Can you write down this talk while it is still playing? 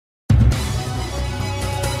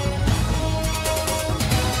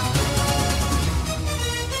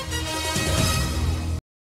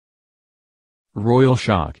Royal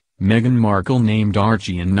shock, Meghan Markle named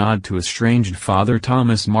Archie in nod to estranged father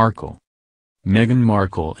Thomas Markle. Meghan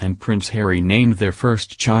Markle and Prince Harry named their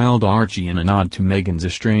first child Archie in a nod to Meghan's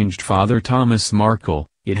estranged father Thomas Markle,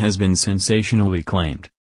 it has been sensationally claimed.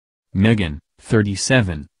 Meghan,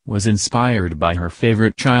 37, was inspired by her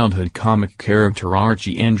favorite childhood comic character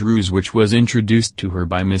Archie Andrews, which was introduced to her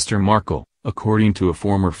by Mr. Markle, according to a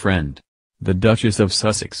former friend. The Duchess of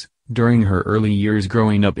Sussex, during her early years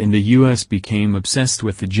growing up in the US, became obsessed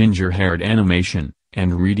with the ginger-haired animation,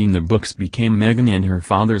 and reading the books became Meghan and her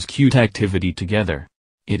father's cute activity together.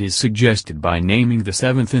 It is suggested by naming the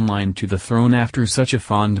seventh in line to the throne after such a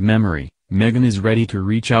fond memory, Meghan is ready to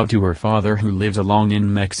reach out to her father who lives alone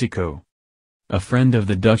in Mexico. A friend of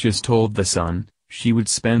the Duchess told The Sun, she would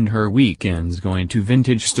spend her weekends going to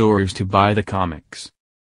vintage stores to buy the comics.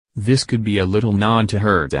 This could be a little nod to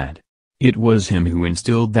her dad. It was him who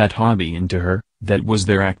instilled that hobby into her, that was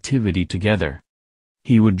their activity together.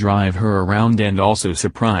 He would drive her around and also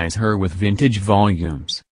surprise her with vintage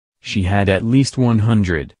volumes. She had at least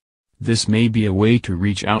 100. This may be a way to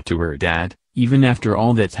reach out to her dad, even after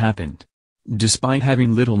all that's happened. Despite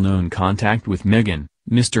having little known contact with Meghan,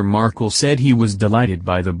 Mr. Markle said he was delighted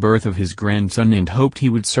by the birth of his grandson and hoped he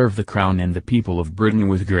would serve the crown and the people of Britain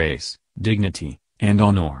with grace, dignity, and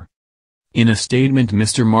honor. In a statement,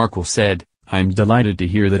 Mr. Markle said, "I'm delighted to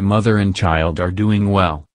hear that mother and child are doing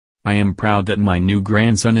well. I am proud that my new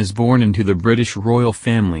grandson is born into the British royal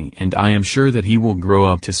family, and I am sure that he will grow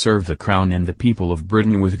up to serve the crown and the people of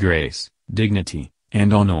Britain with grace, dignity,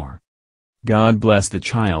 and honor. God bless the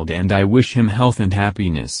child and I wish him health and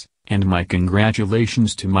happiness, and my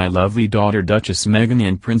congratulations to my lovely daughter Duchess Meghan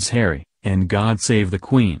and Prince Harry, and God save the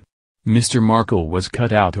Queen." Mr. Markle was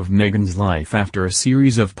cut out of Meghan's life after a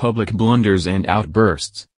series of public blunders and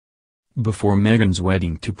outbursts. Before Meghan's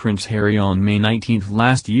wedding to Prince Harry on May 19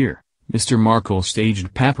 last year, Mr. Markle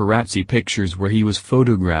staged paparazzi pictures where he was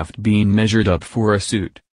photographed being measured up for a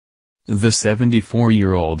suit. The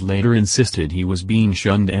 74-year-old later insisted he was being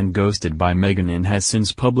shunned and ghosted by Meghan and has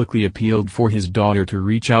since publicly appealed for his daughter to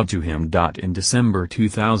reach out to him. In December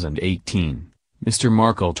 2018, Mr.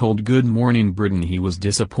 Markle told Good Morning Britain he was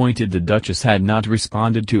disappointed the Duchess had not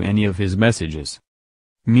responded to any of his messages.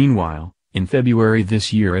 Meanwhile, in February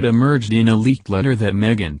this year it emerged in a leaked letter that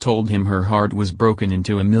Meghan told him her heart was broken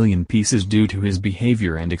into a million pieces due to his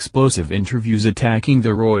behavior and explosive interviews attacking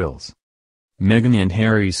the royals. Meghan and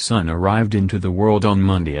Harry's son arrived into the world on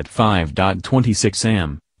Monday at 5:26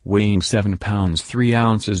 am, weighing 7 pounds 3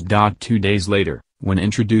 ounces. 2 days later, when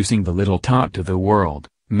introducing the little tot to the world,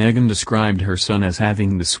 Meghan described her son as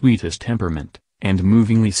having the sweetest temperament, and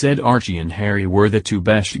movingly said Archie and Harry were the two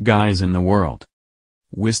best guys in the world.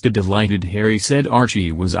 "Wista delighted Harry said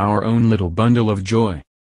Archie was our own little bundle of joy.